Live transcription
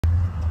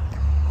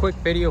quick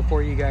video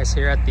for you guys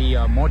here at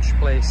the mulch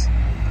place.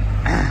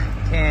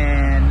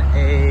 Can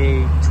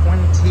a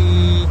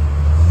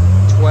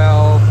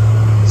 2012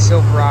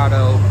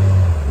 Silverado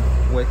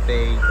with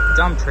a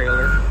dump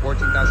trailer,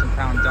 14,000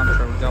 pound dump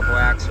trailer, double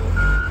axle,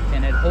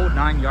 can it hold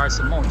 9 yards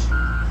of mulch?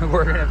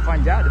 We're gonna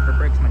find out if it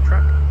breaks my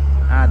truck.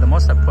 The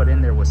most I put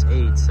in there was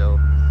 8, so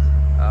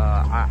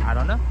I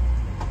don't know.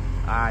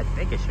 I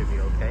think it should be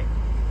okay.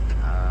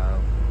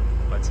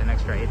 But it's an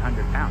extra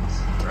 800 pounds,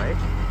 right?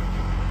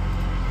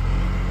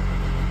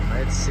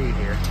 Let's see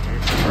here.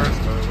 Here's the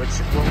first load.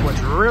 What's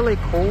really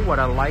cool, what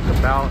I like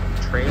about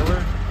the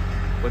trailer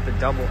with the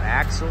double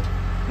axle,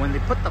 when they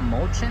put the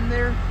mulch in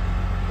there,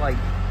 like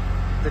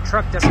the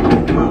truck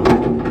doesn't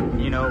move,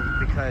 you know,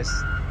 because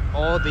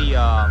all the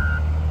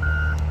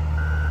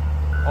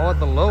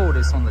load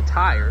is on the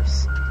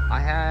tires. I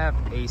have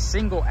a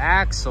single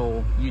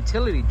axle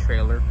utility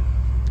trailer,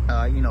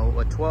 you know,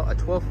 a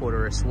 12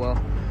 footer as well,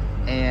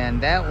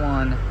 and that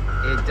one,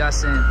 it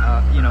doesn't,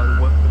 you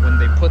know, when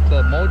they put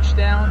the mulch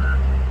down,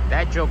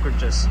 that joker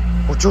just,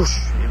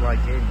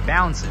 like it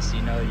bounces,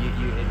 you know,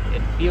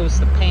 it feels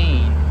the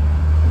pain.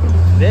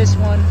 This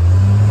one,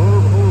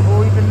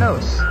 who even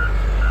knows?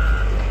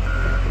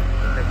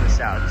 Check this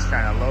out, just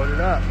trying to load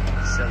it up.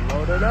 So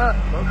load it up,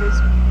 load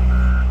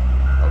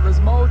this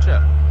mulch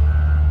up.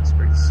 It's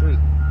pretty sweet,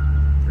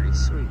 pretty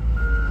sweet.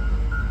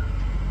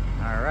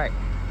 All right,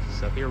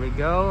 so here we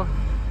go,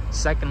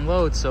 second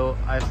load. So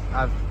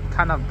I've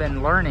kind of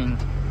been learning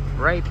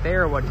right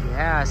there what he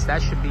has.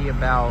 That should be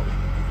about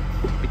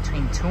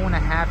between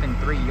 2.5 and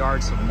 3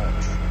 yards of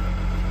mulch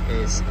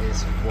is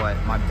what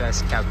my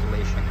best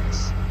calculation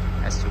is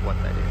as to what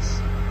that is.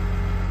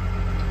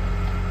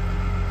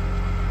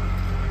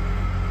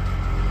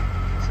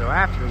 So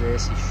after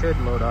this, he should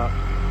load up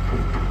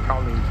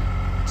probably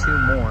 2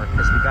 more,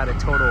 because we got a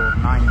total of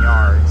 9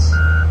 yards.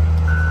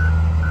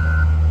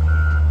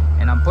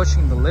 And I'm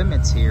pushing the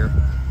limits here.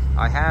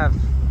 I have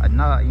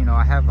another, you know,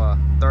 I have a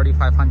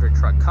 3500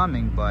 truck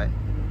coming, but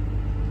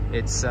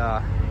it's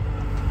gonna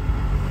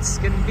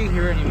be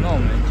here any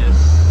moment,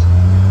 just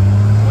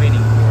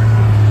waiting for it.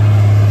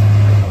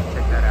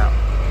 Check that out.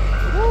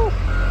 Woo! Look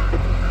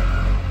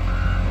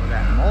at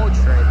that mulch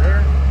right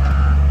there.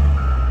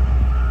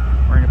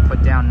 We're gonna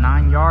put down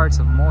 9 yards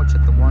of mulch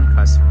at the one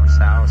customer's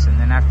house, and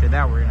then after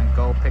that we're gonna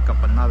go pick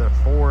up another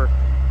 4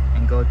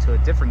 and go to a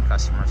different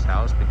customer's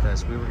house,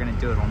 because we were gonna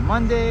do it on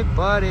Monday,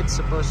 but it's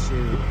supposed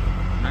to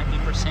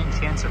 90%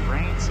 chance of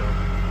rain, so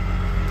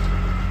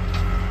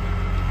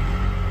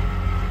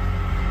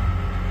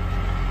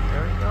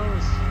there it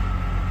goes.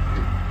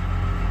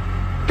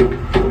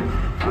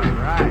 All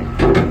right.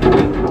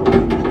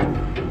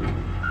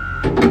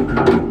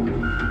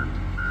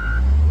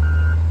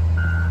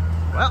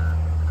 Well,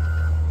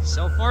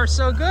 so far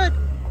so good.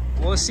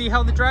 We'll see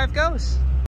how the drive goes.